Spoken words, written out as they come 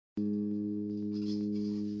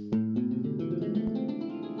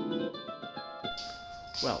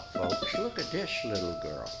Well, folks, look at this little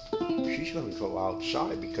girl. She's going to go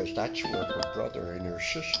outside because that's where her brother and her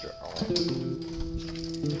sister are.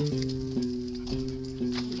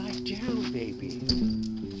 Lie down, baby.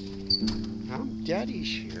 Daddy's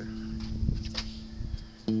here.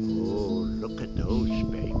 Oh, look at those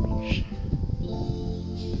babies.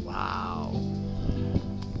 Wow.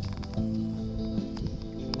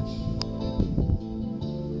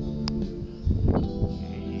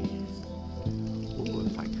 Oh,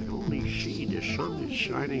 if I could only see, the sun is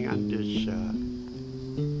shining on this,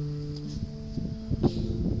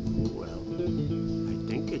 well, I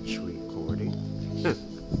think it's recording.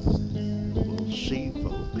 We'll see,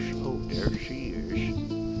 folks. Oh, there she is.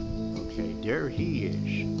 Okay, there he is.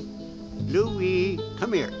 Louie,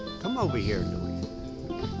 come here. Come over here, Louie.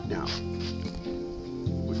 Now,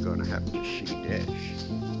 we're gonna have to see this.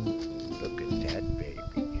 Look at that baby.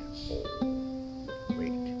 Oh,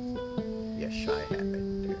 wait. Yes, I have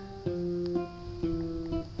it there.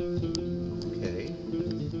 Okay.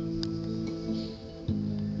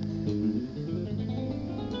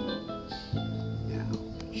 Now,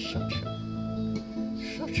 it's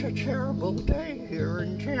such a terrible day here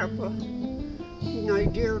in Tampa. I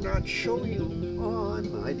dare not show you. Oh, I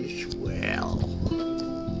might as well.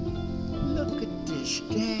 Look at this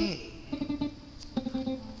day.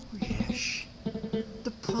 Yes,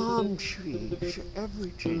 the palm trees,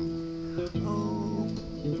 everything. Oh,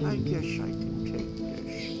 I guess I can take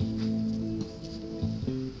this.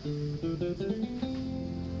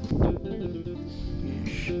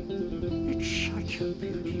 Yes, it's such a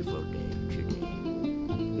beautiful day today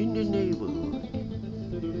in the neighborhood.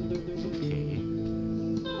 Okay,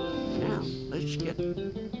 now let's get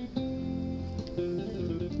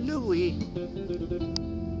Louie.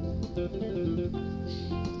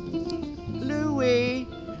 Louie.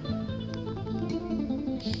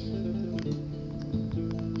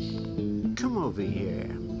 Come over here.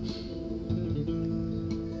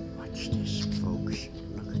 Watch this, folks.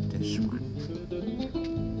 Look at this one.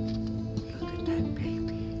 Look at that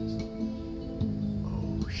baby.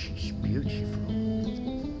 Oh, she's beautiful.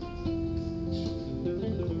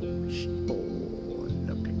 Oh,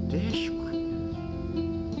 look at this one.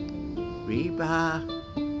 Reba.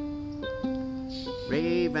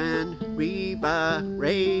 Raven, Reba,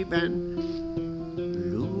 Raven,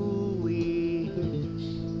 Louie.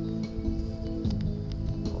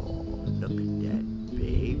 Oh, look at that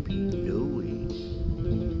baby Louie.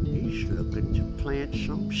 He's looking to plant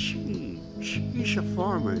some seeds. He's a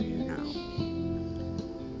farmer, you know.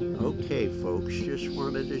 Okay, folks, just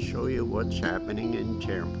wanted to show you what's happening in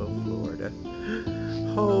Tampa, Florida.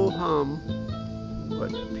 Ho-hum,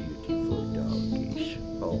 what beautiful doggies.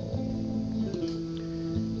 Oh.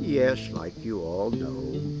 Yes, like you all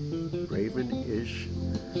know, Raven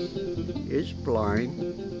is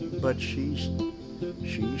blind, but she's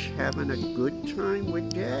having a good time with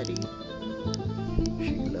Daddy.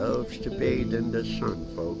 She loves to bathe in the sun,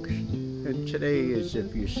 folks. And today is,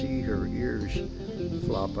 if you see her ears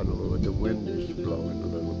flopping a little, the wind is blowing a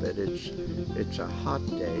little bit. It's a hot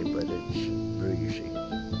day, but it's breezy.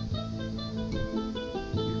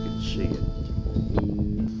 You can see it.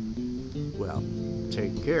 Well,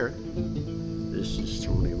 take care. This is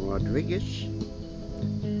Tony Rodrigues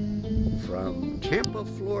from Tampa,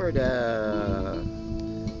 Florida.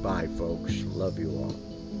 Bye, folks. Love you all.